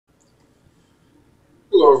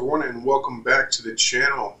Hello everyone and welcome back to the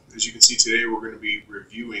channel. As you can see today we're going to be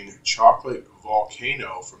reviewing chocolate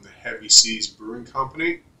Volcano from the Heavy Seas Brewing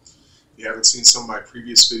Company. If you haven't seen some of my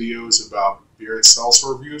previous videos about beer and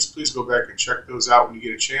seltzer reviews, please go back and check those out when you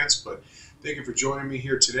get a chance. But thank you for joining me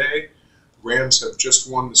here today. The Rams have just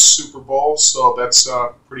won the Super Bowl, so that's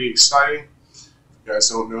pretty exciting. If you guys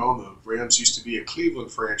don't know, the Rams used to be a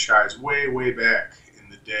Cleveland franchise way back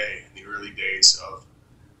in the day, in the early days of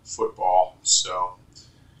football. So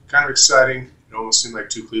kind of exciting. It almost seemed like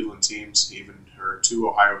two Cleveland teams, or two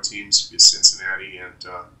Ohio teams, Cincinnati and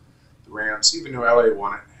the Rams. Even though LA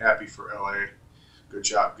won it, happy for LA. Good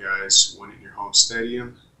job, guys, winning your home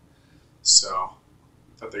stadium. So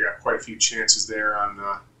I thought they got quite a few chances there on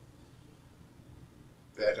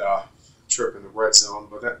that trip in the red zone,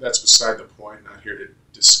 but that's beside the point. Not here to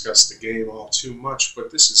discuss the game all too much,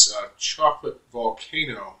 but this is chocolate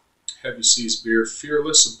Volcano Heavy Seas beer,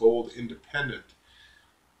 fearless, bold, independent.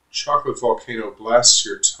 Chocolate Volcano blasts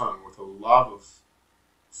your tongue with a lava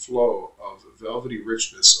flow of velvety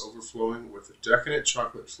richness overflowing with a decadent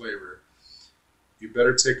chocolate flavor. You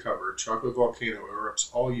better take cover. Chocolate Volcano erupts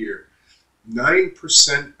all year.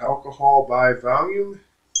 9% alcohol by volume,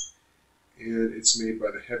 and it's made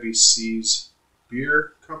by the Heavy Seas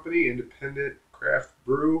Beer Company, independent craft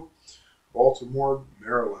brew, Baltimore,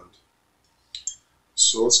 Maryland.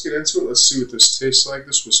 So let's get into it. Let's see what this tastes like.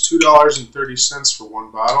 This was $2.30 for one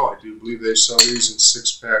bottle. I do believe they sell these in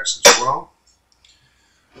 6-packs as well.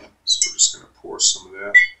 So we're just going to pour some of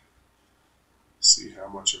that. See how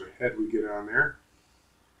much of a head we get on there.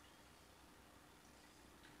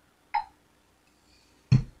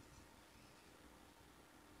 It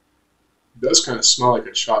does kind of smell like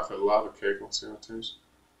a chocolate lava cake. Let's see how it tastes.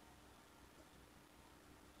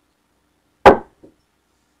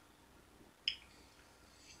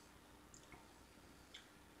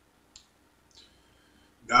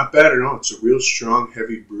 Not bad at all. It's a real strong,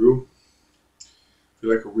 heavy brew. If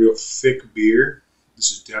you like a real thick beer, this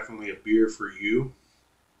is definitely a beer for you.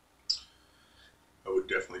 I would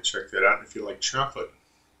definitely check that out. And if you like chocolate,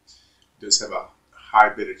 it does have a high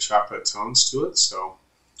bit of chocolate tones to it, so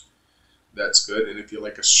that's good. And if you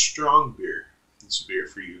like a strong beer, it's a beer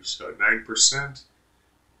for you. So 9%,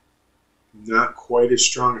 not quite as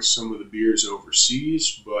strong as some of the beers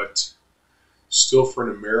overseas, but still, for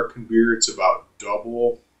an American beer, it's about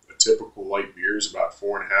double a typical light beer, is about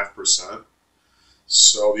 4.5%.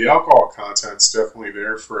 So the alcohol content's definitely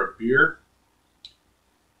there for a beer.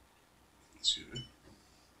 Excuse me.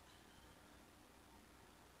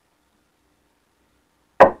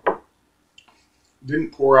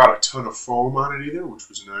 Didn't pour out a ton of foam on it either, which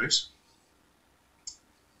was nice.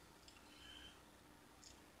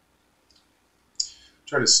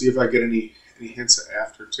 Trying to see if I get any hints of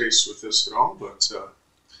aftertaste with this at all, but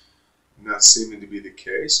not seeming to be the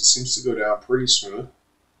case. It seems to go down pretty smooth.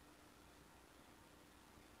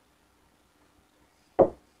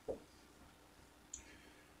 But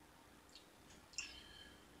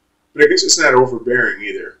I guess it's not overbearing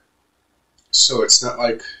either. So it's not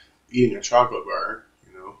like eating a chocolate bar,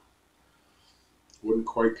 you know. Wouldn't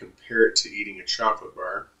quite compare it to eating a chocolate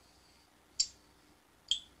bar.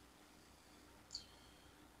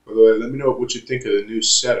 By the way, let me know what you think of the new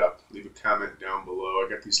setup. Leave a comment down below. I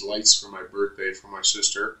got these lights for my birthday from my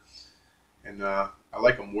sister, and I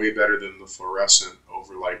like them way better than the fluorescent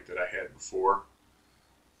overlight that I had before.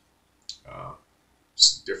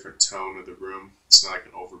 It's a different tone of the room. It's not like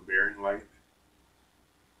an overbearing light.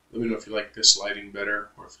 Let me know if you like this lighting better,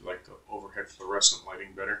 or if you like the overhead fluorescent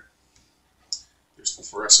lighting better. There's the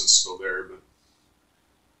fluorescent still there,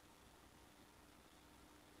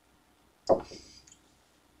 but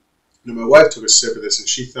now, my wife took a sip of this and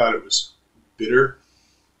she thought it was bitter.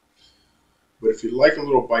 But if you like a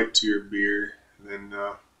little bite to your beer, then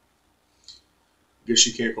I guess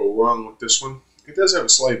you can't go wrong with this one. It does have a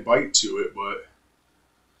slight bite to it, but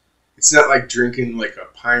it's not like drinking like a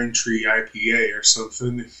Pine Tree IPA or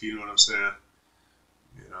something, if you know what I'm saying.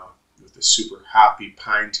 You know, with the super hoppy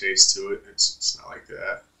pine taste to it. It's not like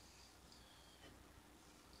that.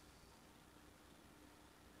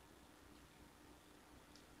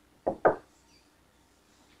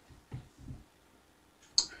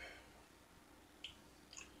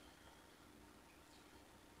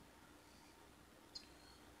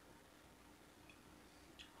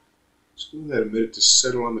 Just give that a minute to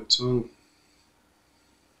settle on the tongue.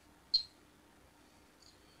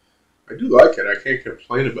 I do like it. I can't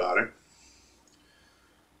complain about it.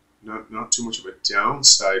 Not too much of a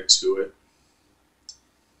downside to it.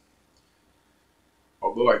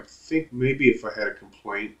 Although I think maybe if I had a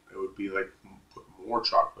complaint, it would be like put more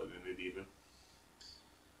chocolate in it even.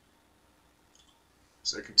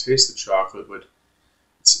 because I can taste the chocolate, but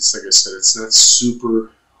it's like I said, it's not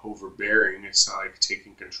super overbearing. It's not like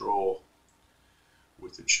taking control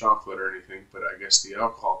with the chocolate or anything, but I guess the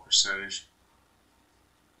alcohol percentage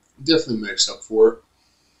definitely makes up for it.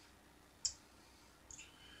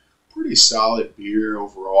 Pretty solid beer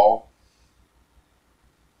overall.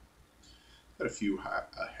 Had a few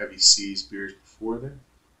heavy seas beers before then.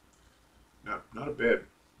 Not a bad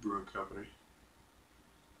brewing company.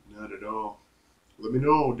 Not at all. Let me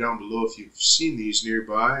know down below if you've seen these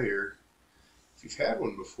nearby or if you've had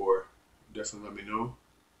one before. Definitely let me know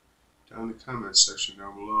down in the comments section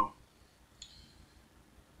down below.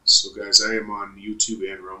 So guys, I am on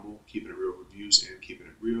YouTube and Rumble, Keeping It Real Reviews and Keeping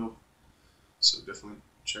It Real. So definitely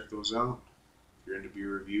check those out. If you're into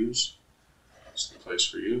beer reviews, it's the place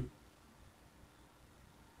for you.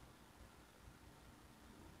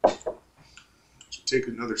 So take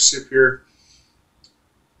another sip here.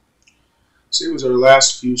 So it was our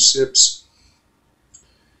last few sips.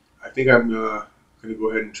 I think I'm going to go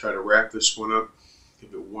ahead and try to wrap this one up.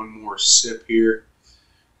 Give it one more sip here,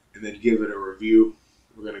 and then give it a review.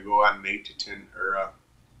 We're going to go on an 8 to 10 or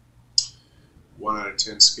 1 out of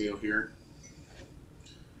 10 scale here.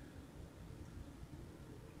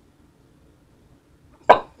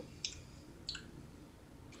 And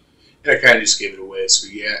I kind of just gave it away, so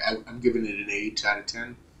yeah, I'm giving it an 8 out of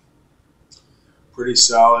 10. Pretty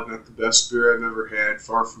solid, not the best beer I've ever had,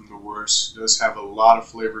 far from the worst. It does have a lot of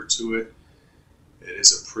flavor to it. It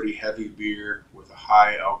is a pretty heavy beer with a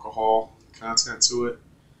high alcohol content to it.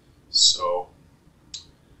 So,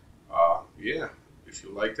 yeah, if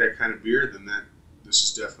you like that kind of beer, then this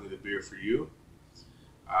is definitely the beer for you.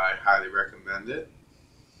 I highly recommend it.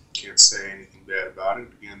 Can't say anything bad about it.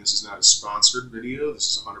 Again, this is not a sponsored video.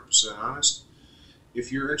 This is 100% honest.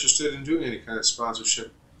 If you're interested in doing any kind of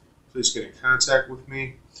sponsorship, please get in contact with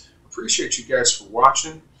me. Appreciate you guys for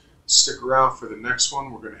watching. Stick around for the next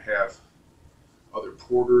one. We're going to have other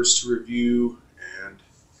porters to review and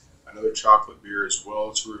another chocolate beer as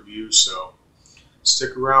well to review. So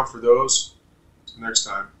stick around for those. Until next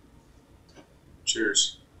time.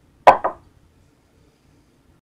 Cheers.